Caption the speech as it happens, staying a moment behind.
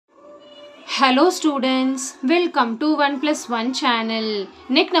Hello students, welcome to 1+1 channel.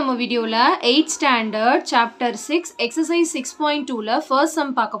 Next நம்ம வீடியோல 8th standard chapter 6 exercise 6.2ல first sum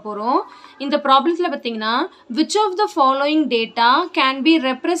பார்க்க போறோம். இந்த ப்ராப்ளத்துல பாத்தீங்கன்னா which of the following data can be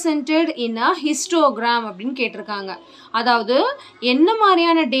represented in a histogram அப்படினு கேட்டிருக்காங்க. அதாவது என்ன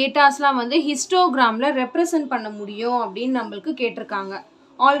மாதிரியான டேட்டாஸ்லாம் வந்து ஹிஸ்டோகிராம்ல ரெப்ரசன்ட் பண்ண முடியும் அப்படினு நமக்கு கேட்டிருக்காங்க.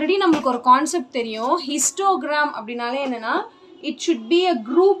 ஆல்ரெடி நமக்கு ஒரு கான்செப்ட் தெரியும். ஹிஸ்டோகிராம் அப்படினாலே என்னன்னா it should be a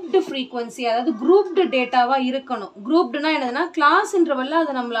grouped frequency, அதாவது grouped dataவா இருக்கணும். groupedனா என்னதுன்னா கிளாஸ் இன்டர்வல்ல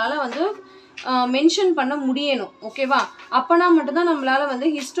அது நம்மளால வந்து மென்ஷன் பண்ண முடியணும். ஓகேவா? அப்பனா மட்டும் தான் நம்மளால வந்து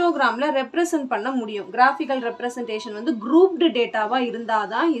ஹிஸ்டோகிராம்ல ரெப்ரசன்ட் பண்ண முடியும். கிராஃபிக்கல் ரெப்ரசன்டேஷன் வந்து grouped டேட்டாவா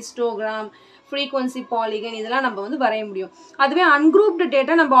இருந்தாதான் ஹிஸ்டோகிராம், frequency polygon இதெல்லாம் நம்ம வந்து வரைய முடியும். அதுவே ungrouped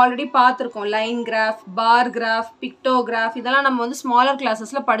data நம்ம ஆல்ரெடி பார்த்திருக்கோம். லைன் கிராஃப், பார் கிராஃப், பிக்டோகிராஃப் இதெல்லாம் நம்ம வந்து ஸ்மாலர்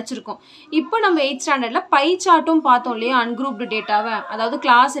கிளாஸஸ்ல படிச்சிருக்கோம். இப்போ நம்ம 8th ஸ்டாண்டர்ட்ல பை சார்ட்டும் பார்த்தோம் இல்லையா? ungrouped டேட்டாவை, அதாவது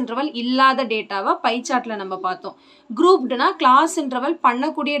கிளாஸ் இன்டர்வல் இல்லாத டேட்டாவை பை சார்ட்ல நம்ம பார்த்தோம். groupedனா கிளாஸ் இன்டர்வல்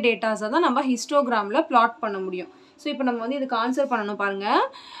பண்ணக்கூடிய டேட்டாஸை தான் நம்ம ஹிஸ்டோகிராம்ல பிளாட் பண்ண முடியும். ஸோ இப்போ நம்ம வந்து இதுக்கு ஆன்சர் பண்ணணும் பாருங்க.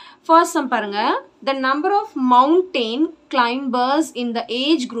 First sum பாருங்க. The number of mountain climbers in the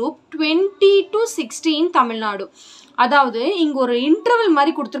age group 20 to 60 in Tamil Nadu. அதாவது இங்க ஒரு இன்டர்வல்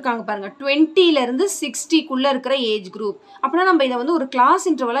மாதிரி கொடுத்திருக்காங்க பாருங்க. 20ல இருந்து 60 குள்ள இருக்கிற ஏஜ் குரூப். அப்படினா நம்ம இத வந்து ஒரு கிளாஸ்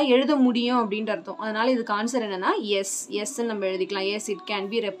இன்டர்வலா எழுத முடியும் அப்படின்ற அர்த்தம். அதனால இதுக்கு ஆன்சர் என்னன்னா எஸ் ன்னு நம்ம எழுதிக்கலாம். Yes, it can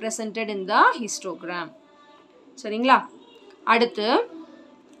be represented in the histogram. சரிங்களா? அடுத்து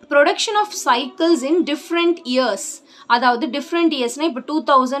production of cycles in different years. அதாவது different yearsனா இப்போ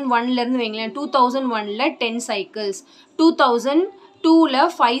 2001ல இருந்து வைங்களேன். 2001ல 10 cycles, 2002ல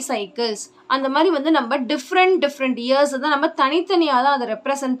 5 cycles. அந்த மாதிரி வந்து நம்ம different years தான் நம்ம தனித்தனியா தான் அதை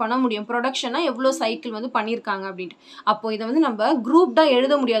ரெப்ரசன்ட் பண்ண முடியும். ப்ரொடக்ஷனா எவ்வளோ சைக்கிள் வந்து பண்ணியிருக்காங்க அப்படின்ட்டு. அப்போ இதை வந்து நம்ம குரூப்டா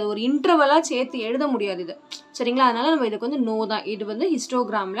எழுத முடியாது, ஒரு இன்டர்வலா சேர்த்து எழுத முடியாது இது. சரிங்களா? அதனால நம்ம இதுக்கு வந்து நோ தான். இது வந்து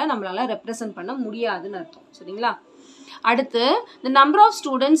ஹிஸ்டோகிராம்ல நம்மளால ரெப்ரசன்ட் பண்ண முடியாதுன்னு அர்த்தம். சரிங்களா? அடுத்து the number of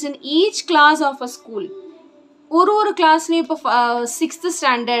students in each class of a school. ஒரு கிளாஸ்லயும் இப்போ 6th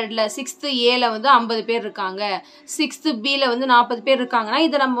ஸ்டாண்டர்ட்ல 6th ஏல வந்து 50 பேர் இருக்காங்க, 6th பில வந்து 40 பேர் இருக்காங்கன்னா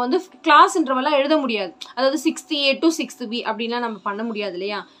இதை நம்ம வந்து கிளாஸ் இன்டர்வலா எழுத முடியாது. அதாவது 6th A to 6th B அப்படின்லாம் நம்ம பண்ண முடியாது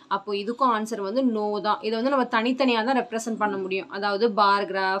இல்லையா? அப்போ இதுக்கும் ஆன்சர் வந்து நோ தான். இதை வந்து நம்ம தனித்தனியாக தான் ரெப்ரசன்ட் பண்ண முடியும். அதாவது பார்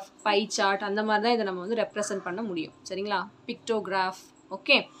கிராஃப், பை சார்ட் அந்த மாதிரி தான் இதை நம்ம வந்து ரெப்ரசன்ட் பண்ண முடியும். சரிங்களா? Pictograph.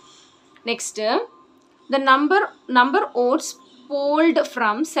 Okay, next the number votes polled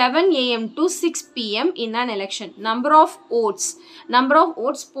from 7 AM to 6 PM in an election. number of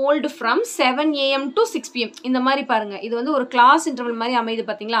votes polled from 7 AM to 6 PM. இந்த மாதிரி பாருங்க, இது வந்து ஒரு கிளாஸ் இன்டர்வல் மாதிரி அமைது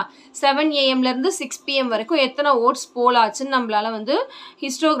பாத்தீங்களா? 7 AM ல இருந்து 6 PM வரைக்கும் எத்தனை votes poll ஆச்சுன்னு நம்மளால வந்து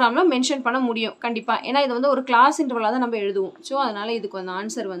ஹிஸ்டோகிராம்ல மென்ஷன் பண்ண முடியும் கண்டிப்பா. ஏன்னா இது வந்து ஒரு கிளாஸ் இன்டர்வலா தான் நம்ம எழுதுவோம். ஸோ அதனால இதுக்கு வந்து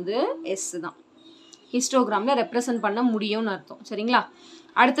ஆன்சர் வந்து எஸ் தான். ஹிஸ்டோகிராம்ல ரெப்ரசன்ட் பண்ண முடியும்னு அர்த்தம். சரிங்களா?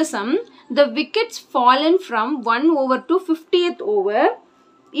 அடுத்த some, the wickets fallen from 1 over to 50th over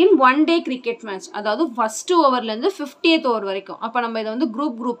in 1 day cricket match. அதாவது ஃபர்ஸ்ட் ஓவர்ல இருந்து 50th ஓவர் வரைக்கும். அப்ப நம்ம இதை வந்து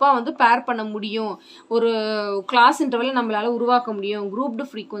குரூப்பா வந்து பேர் பண்ண முடியும், ஒரு கிளாஸ் இன்டர்வல் நம்மளால உருவாக்க முடியும், குரூப்டு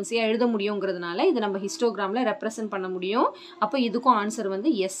ஃப்ரீக்வன்சியா எழுத முடியுங்கிறதுனால இதை நம்ம ஹிஸ்டோகிராம்ல ரெப்ரசன்ட் பண்ண முடியும். அப்போ இதுக்கும் ஆன்சர்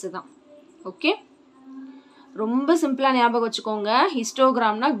வந்து எஸ் தான். ஓகே, ரொம்ப சிம்பிளா ஞாபகம் வச்சுக்கோங்க.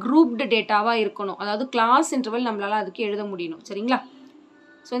 ஹிஸ்டோகிராம்னா குரூப்டு டேட்டாவா இருக்கணும், அதாவது கிளாஸ் இன்டர்வல் நம்மளால அதுக்கு எழுத முடியணும். சரிங்களா?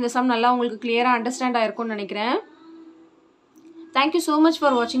 ஸோ இந்த சம் நல்லா உங்களுக்கு கிளியராக அண்டர்ஸ்டாண்ட் ஆயிருக்கும்னு நினைக்கிறேன். தேங்க்யூ ஸோ மச்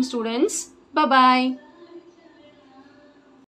ஃபார் வாட்சிங் ஸ்டூடெண்ட்ஸ். Bye bye.